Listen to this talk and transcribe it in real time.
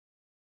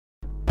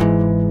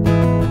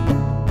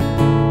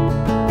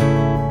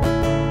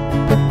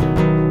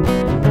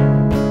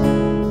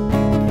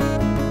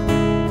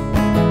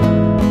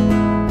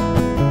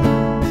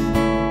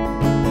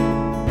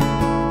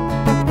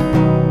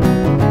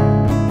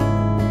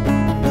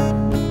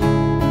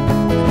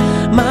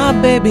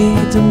baby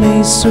to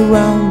mess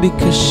around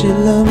because she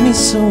loved me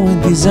so,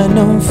 and this I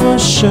know for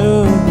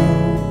sure.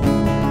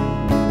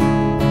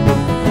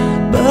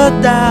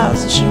 But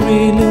does she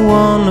really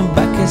wanna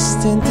back a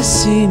stand to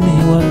see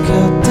me walk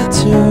out the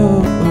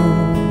door?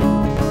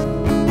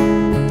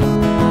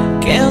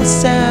 Can't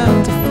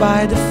stand to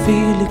fight the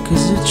feeling,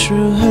 cause the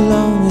truth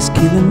alone is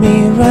killing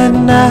me right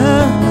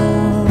now.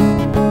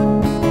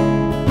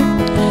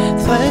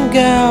 Thank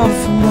God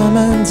for mom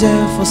and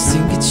dad for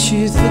sticking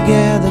you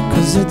together,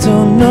 cause I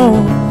don't know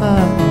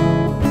how.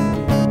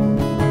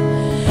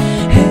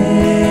 Hey,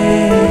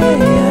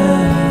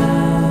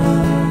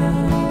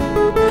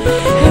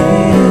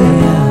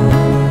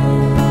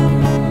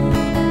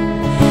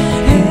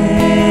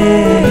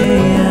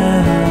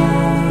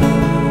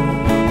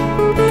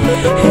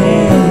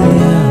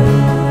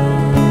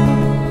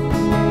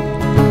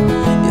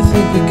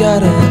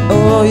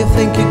 oh, you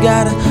think you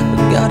got it,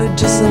 but got it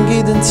just don't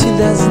get until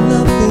there's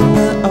nothing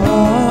at all.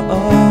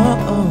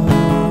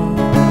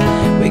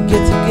 We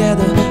get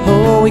together,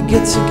 oh, we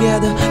get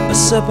together, but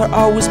separate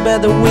always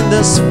better when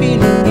there's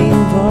feeling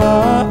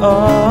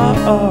involved.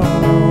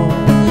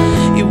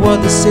 You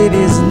want to say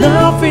there's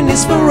nothing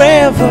is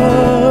forever.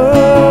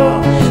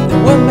 The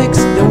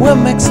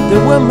world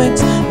makes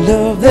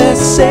love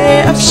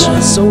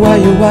deception. So why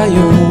you?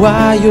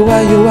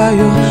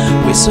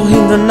 We so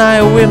in the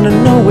night, we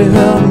don't know we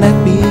will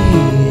not be here.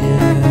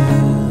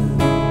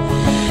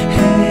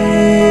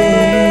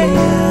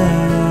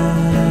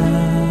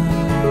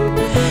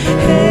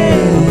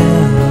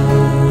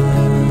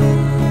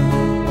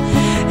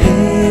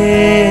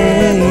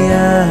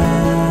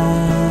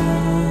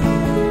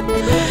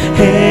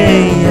 Hey,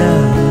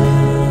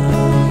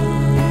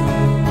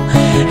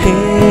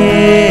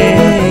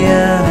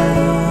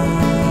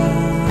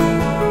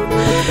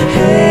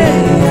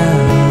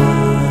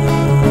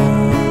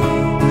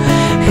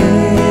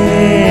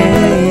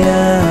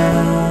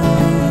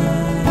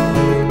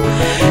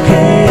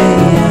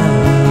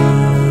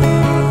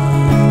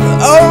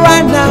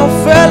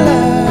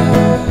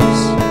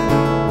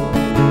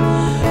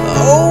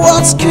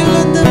 what's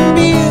killing the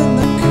me and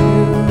the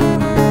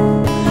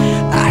cool?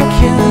 I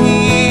can't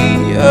hear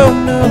you,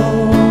 no.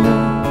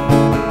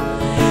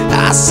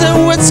 I said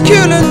what's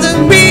killing the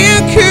me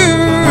and cool?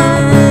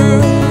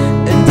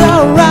 And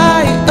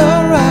alright,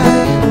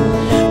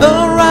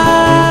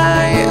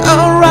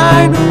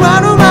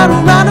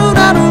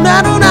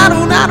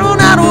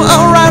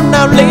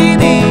 now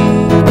lady,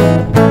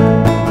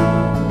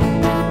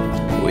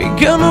 we're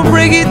gonna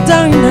break it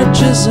down in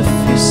just a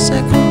few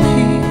seconds.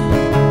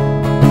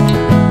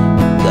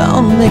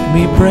 Don't make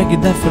me break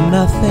it down for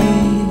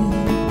nothing.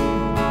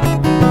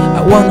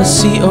 I wanna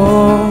see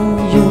all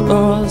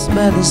yours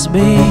matters be.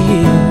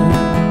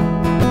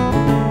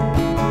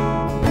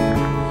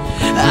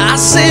 I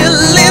say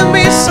leave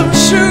me some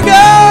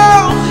sugar.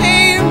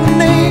 Hey,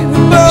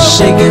 neighbor.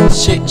 Shake it,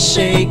 shake,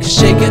 shake,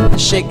 shake it,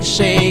 shake,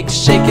 shake,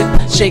 shake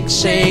it, shake,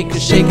 shake,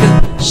 shake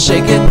it,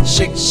 shake it,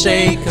 shake,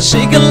 shake,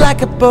 shake it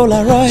like a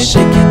Polaroid.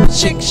 Shake it,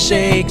 shake,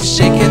 shake,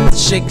 shake it,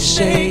 shake,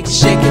 shake,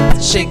 shake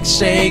it, shake,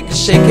 shake,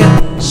 shake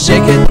it.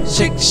 Shake it,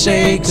 shake,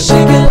 shake,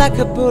 shake it like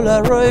a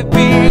Polaroid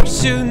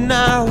beeps you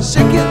now.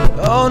 Shake it,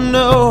 oh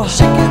no,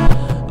 shake it,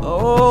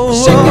 oh,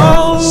 shake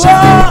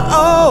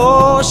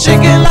it,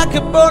 shake it like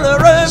a Polaroid.